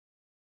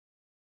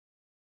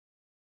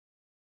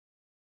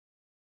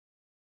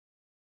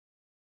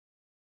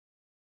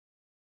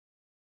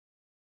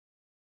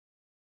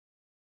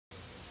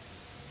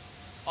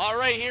All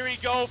right, here we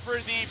go for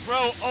the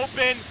Pro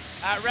Open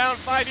at round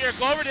 5 here at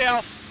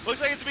Cloverdale.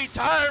 Looks like it's going to be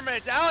Tyler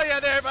Medallia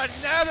there, but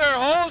another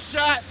hole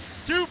shot.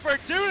 2 for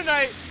 2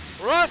 tonight.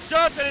 Ross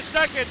Johnson in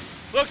second.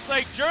 Looks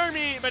like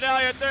Jeremy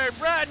Medallia third.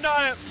 Brad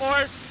Knott at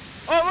fourth.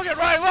 Oh, look at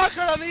Ryan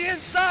Lockhart on the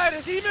inside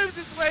as he moves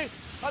his way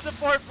up to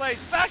fourth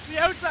place. Back to the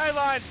outside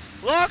line.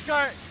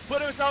 Lockhart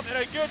put himself in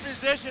a good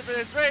position for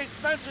this race.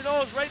 Spencer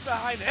Knowles right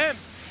behind him.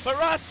 But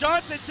Ross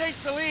Johnson takes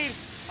the lead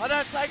on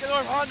that Cycle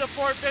North Honda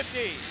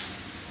 450.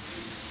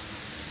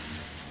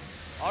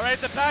 All right,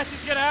 the pass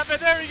is going to happen.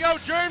 There we go.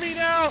 Jeremy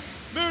now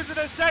moves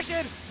into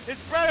second.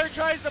 His brother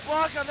tries to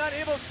block him, not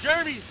able.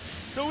 Jeremy.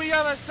 So we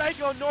have a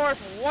Cycle North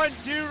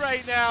 1-2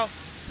 right now.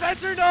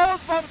 Spencer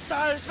Knowles bumps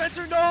Tyler.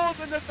 Spencer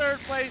Knowles in the third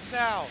place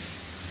now.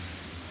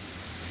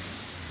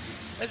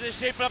 This is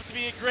shaping up to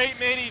be a great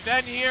main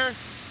event here.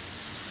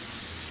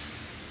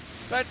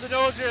 Spencer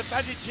Knowles, your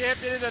defending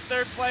champion, in the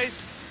third place.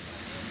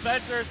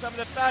 Spencer, some of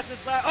the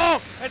fastest lap.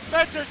 Oh, and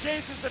Spencer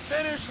chases the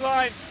finish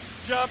line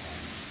jump,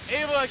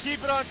 able to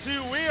keep it on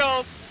 2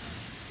 wheels.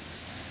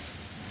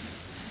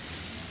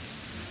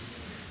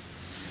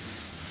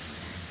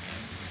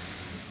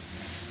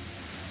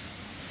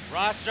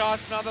 Ross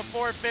Johnson on the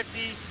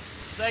 450,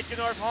 Cycle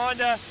North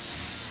Honda,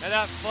 and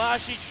that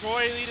flashy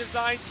Troy Lee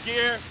Designs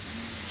gear.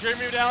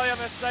 Jeremy Medallia on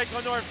the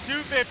Cycle North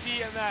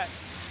 250 and that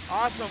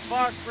awesome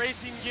Fox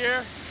Racing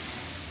gear.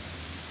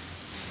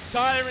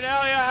 Tyler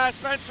Medallia has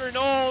Spencer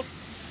Knowles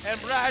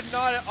and Brad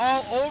Knott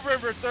all over him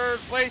for third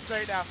place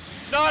right now.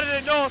 Knott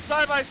and Knowles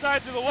side by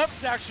side through the whoop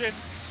section.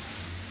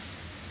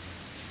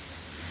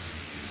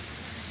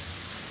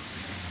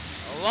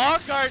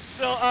 Lockhart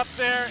still up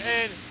there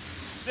in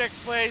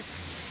 6th place.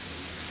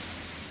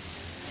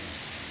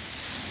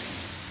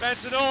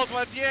 Spencer Knowles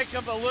once again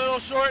comes a little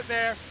short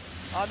there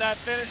on that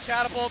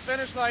catapult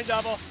finish line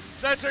double.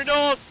 Spencer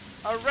Knowles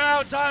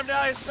around Tyler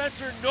Medallia.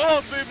 Spencer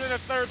Knowles moving into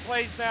 3rd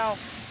place now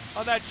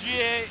on that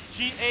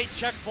G8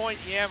 checkpoint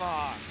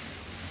Yamaha.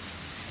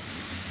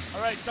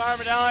 All right,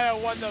 Tyler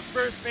Medallia won the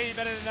first main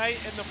event of the night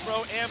in the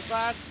Pro Am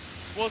class.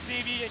 We'll see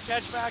if he can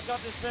catch back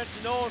up to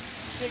Spencer Knowles,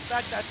 take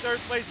back that 3rd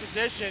place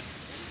position.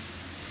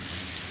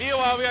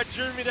 Meanwhile, we got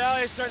Jeremy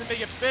Medallia starting to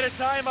make a bit of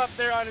time up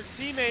there on his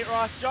teammate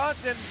Ross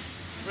Johnson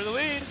for the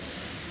lead.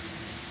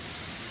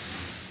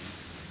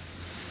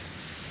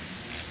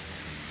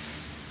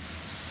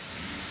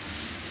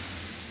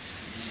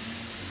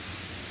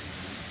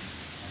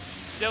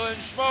 Dylan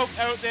Schmoke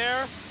out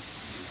there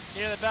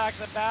near the back of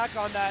the pack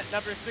on that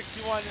number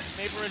 61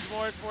 Maple Ridge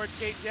Motorsports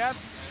KTM.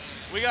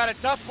 We got a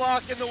tough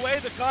block in the way.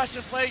 The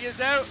caution flag is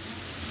out.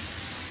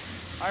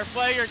 Our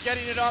flagger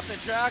getting it off the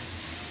track.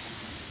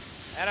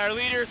 And our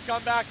leaders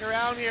come back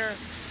around here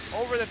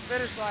over the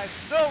finish line.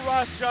 Still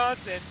Ross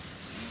Johnson.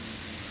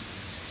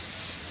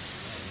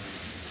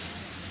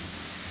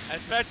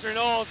 And Spencer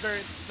Knowles are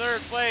in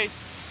 3rd place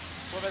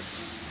with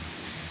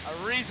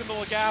a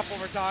reasonable gap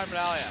over Tyler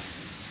Medallia.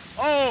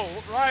 Oh,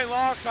 Ryan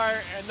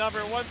Lockhart and number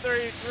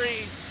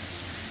 133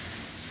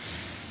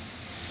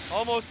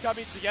 almost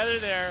coming together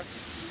there.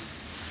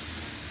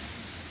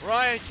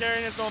 Ryan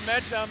carrying his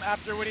momentum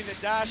after winning the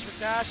Dash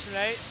for Cash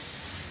tonight.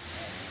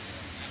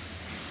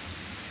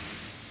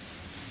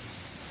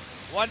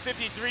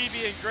 153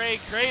 being Greg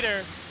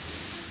Crater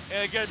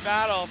in a good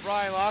battle of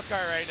Ryan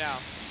Lockhart right now.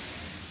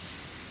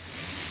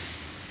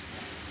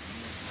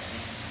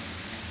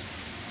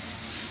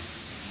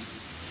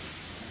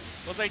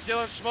 Looks like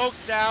Dylan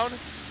Schmoke's down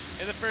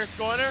in the first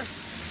corner.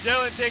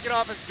 Dylan taking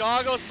off his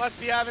goggles, must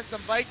be having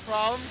some bike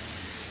problems.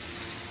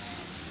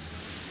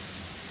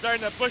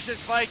 Starting to push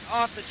his bike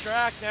off the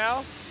track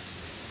now.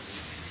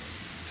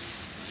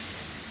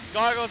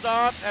 Goggles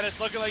off, and it's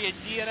looking like a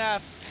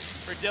DNF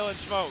for Dylan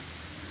Schmoke.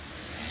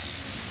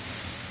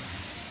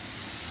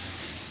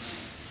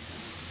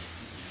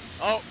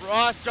 Oh,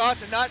 Ross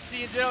Johnson not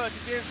seeing Dylan at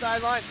the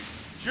inside line.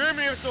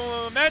 Jeremy with some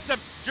momentum.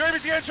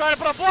 Jeremy's gonna try to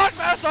put a block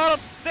pass on him.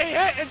 They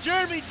hit, and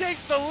Jeremy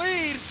takes the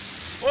lead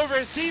over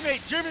his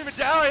teammate. Jeremy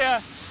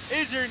Medallia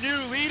is your new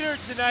leader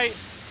tonight.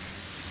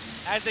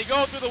 As they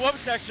go through the whoop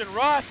section,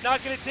 Ross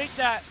not gonna take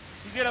that.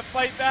 He's gonna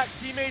fight back,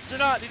 teammates or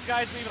not. These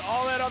guys leave it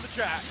all out on the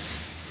track.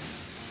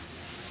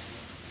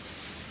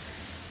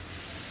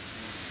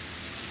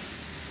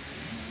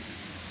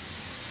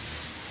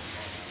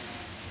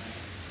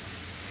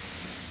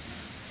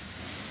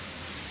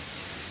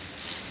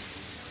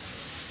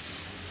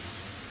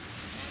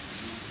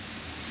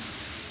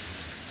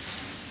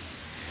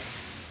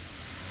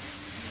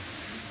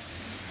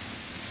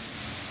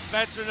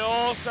 Spencer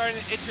Knowles starting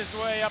to itch his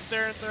way up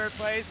there in 3rd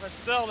place, but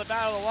still the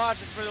battle to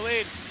watch is for the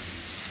lead.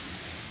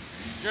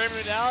 Jeremy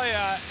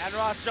Medallia and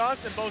Ross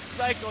Johnson, both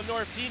Cycle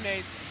North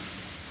teammates.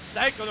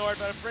 Cycle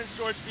North out of Prince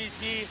George,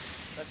 BC,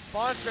 the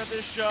sponsor of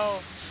this show.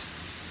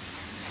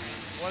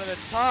 One of the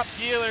top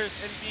dealers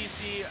in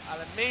BC,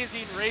 an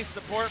amazing race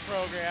support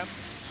program.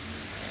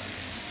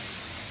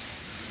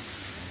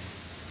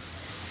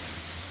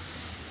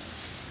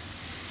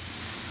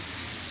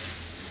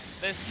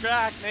 This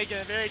track making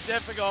it very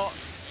difficult.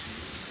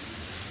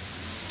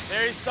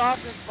 Very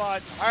soft in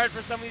spots, hard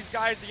for some of these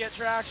guys to get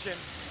traction.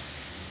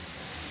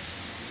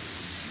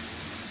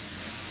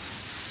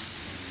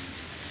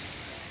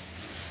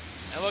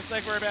 It looks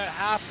like we're about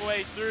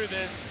halfway through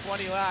this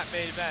 20-lap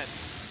main event.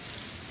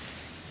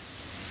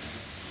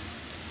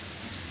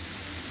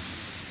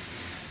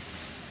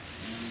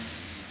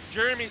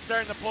 Jeremy's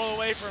starting to pull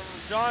away from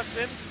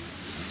Johnson,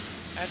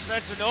 and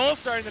Spencer Knowles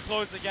starting to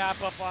close the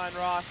gap up on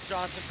Ross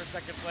Johnson for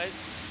second place.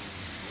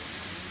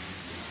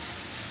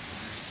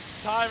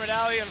 Tyler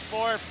Medalli in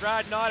fourth,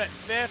 Brad Knott at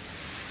fifth,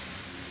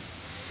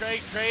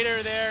 Craig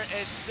Crater there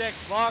in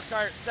sixth,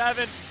 Lockhart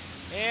seventh,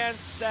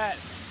 Anstead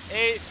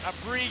eighth,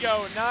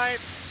 Abrigo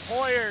ninth,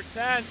 Hoyer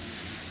 10th,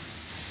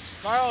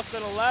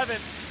 Carlson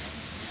 11th,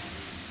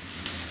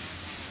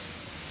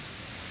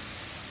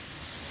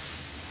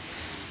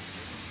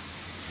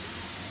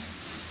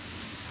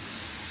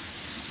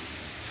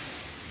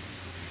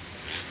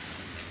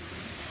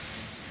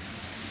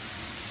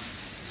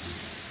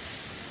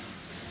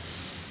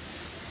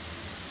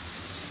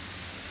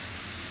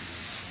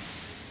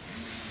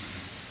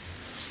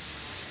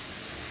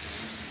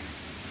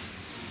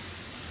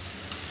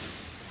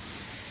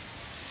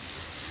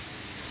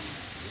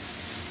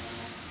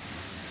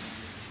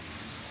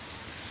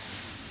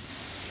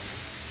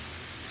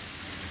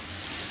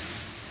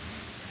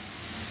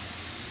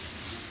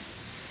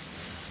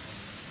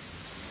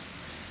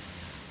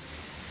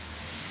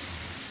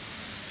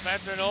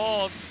 Spencer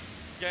Knowles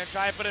gonna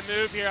try and put a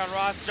move here on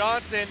Ross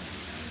Johnson.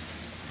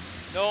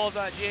 Knowles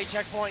on GA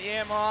checkpoint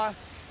Yamaha,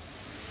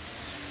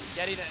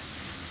 getting it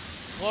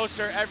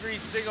closer every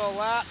single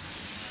lap.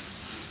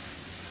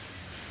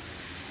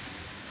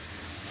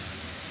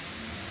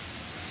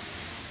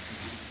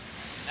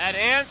 And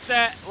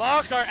Anstead,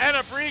 Lockhart, and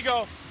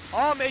Abrigo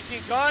all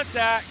making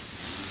contact.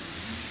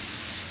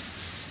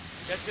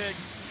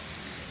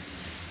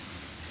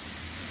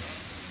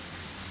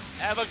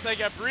 That looks like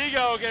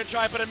Abrigo gonna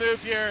try and put a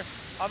move here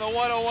on the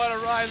 101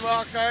 of Ryan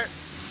Lockhart.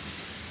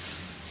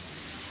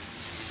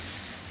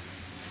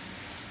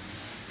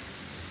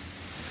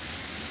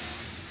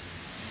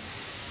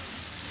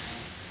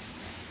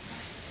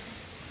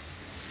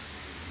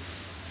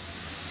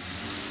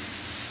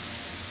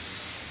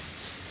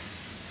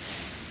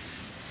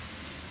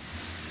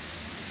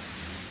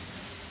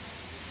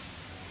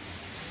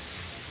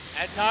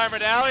 And Tyler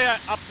Medallia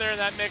up there in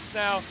that mix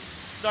now,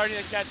 starting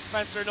to catch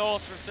Spencer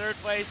Knowles for third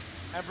place,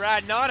 and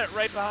Brad Knott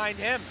right behind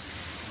him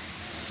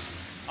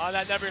on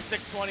that number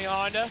 620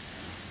 Honda.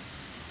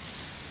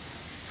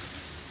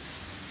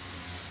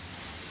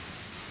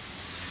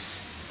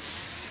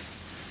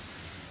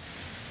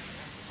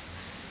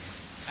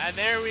 And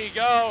there we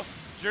go,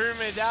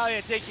 Jeremy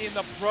Medallia taking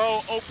the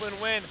Pro Open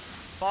win,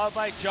 followed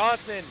by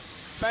Johnson,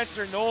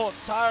 Spencer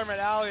Knowles, Tyler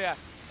Medallia,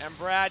 and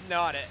Brad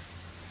Knott.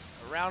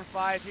 Round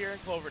 5 here in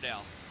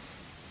Cloverdale.